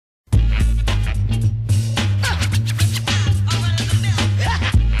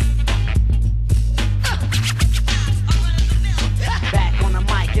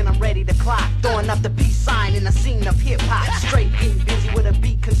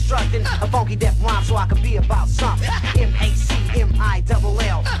something, a funky death rhyme so I could be about something.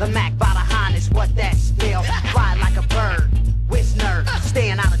 M-A-C-M-I-double-L, the Mac by the Highness, what that spell. Fly like a bird, whiz nerd,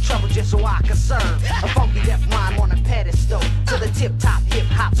 staying out of trouble just so I could serve. A funky death rhyme on a pedestal, to the tip-top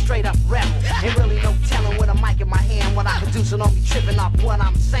hip-hop, straight up rebel. Ain't really no telling with a mic in my hand what I can do, so don't be tripping off what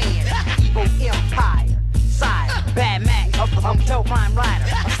I'm saying. Evil Empire, side, bad Mac, I'm dope rhyme rider.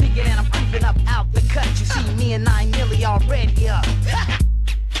 I'm sneaking and I'm creeping up out the cut. You see me and 9 milli already up.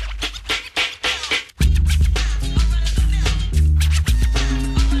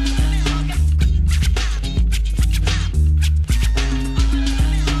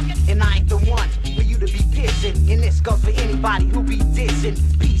 And I ain't the one for you to be pissing. And this goes for anybody who be dissing.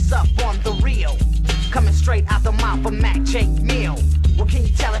 Peace up on the real, coming straight out the mouth of Mac J. Mill. Well, can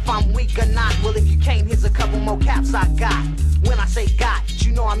you tell if I'm weak or not? Well, if you can't, here's a couple more caps I got. When I say got,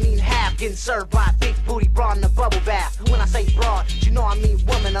 you know I mean have. Getting served by a big booty broad in the bubble bath. When I say broad, you know I mean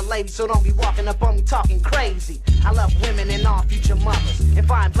woman or lady. So don't be walking up on me talking crazy. I love women and all future mothers, and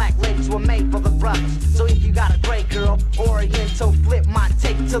fine black ladies were made for the brothers. So if you got a great girl, Oriental, flip my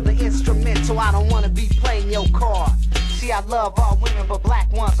take to the instrumental. I don't wanna be playing your card. See, I love all women, but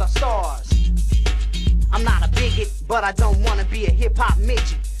black ones are stars. I'm not a bigot, but I don't wanna be a hip-hop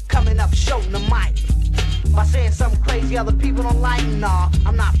midget. Coming up showing the mic by saying something crazy other people don't like. Nah,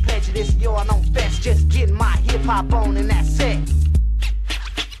 I'm not prejudiced, yo, I don't fess. Just getting my hip-hop on and that's it.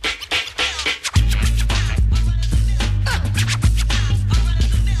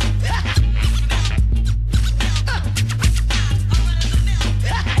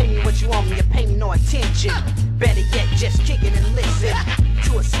 Pay me what you want me, you pay me no attention. Better yet, just kick it and listen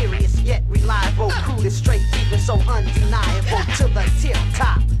to a serious yet reliable crew that's straight deep and so undeniable. To the tip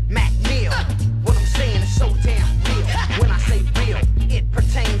top, Mac Mill. What I'm saying is so damn real. When I say real, it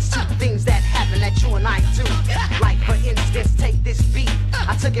pertains to things that happen that you and I do. Like for instance, take this beat.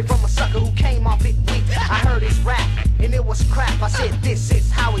 I took it from a sucker who came off it weak. I heard his rap and it was crap. I said this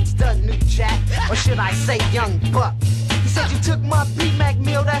is how it's done, new jack. Or should I say young buck? He said you took my beat, Mac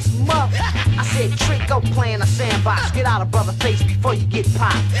Mill, that's muff. I said trick, go play in a sandbox. Get out of brother face before you get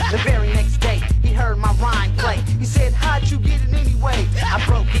popped. The very next day, he heard my rhyme play. He said, how'd you get it anyway? I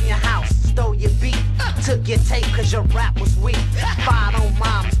broke in your house, stole your beat, took your tape cause your rap was weak. Fired on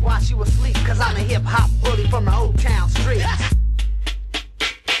moms while she was asleep, cause I'm a hip-hop bully from the Old Town streets.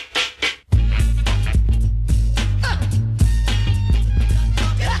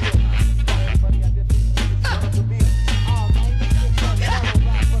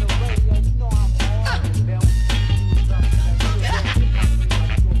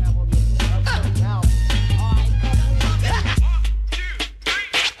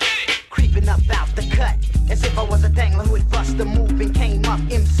 As if I was a dangler who had bust the move and came up.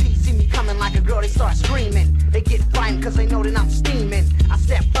 MC see me coming like a girl, they start screaming. They get frightened cause they know that I'm steaming. I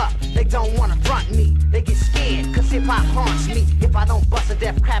step up, they don't wanna front me. They get scared cause hip hop haunts me. If I don't bust a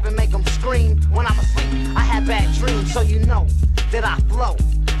death crap and make them scream when I'm asleep, I have bad dreams, so you know that I flow.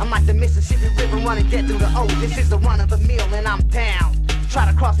 I'm like the Mississippi River running dead through the O. This is the run of the mill and I'm down. Try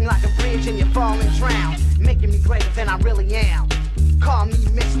to cross me like a bridge and you fall and drown, making me greater than I really am. Call me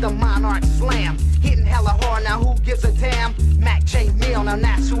Mr. Monarch Slam, hitting hella hard, now who gives a damn? Mac J. Mill, now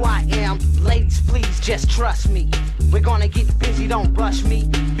that's who I am. Ladies, please just trust me. We're gonna get busy, don't rush me.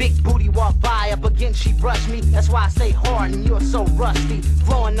 Big booty walk by, up again she brushed me. That's why I stay hard and you're so rusty.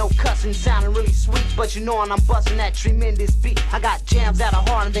 Flowing no cussing, sounding really sweet, but you know I'm busting that tremendous beat. I got jams that are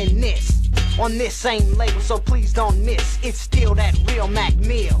harder than this on this same label, so please don't miss. It's still that real Mac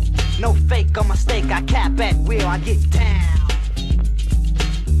Mill. No fake or mistake, I cap at will, I get down.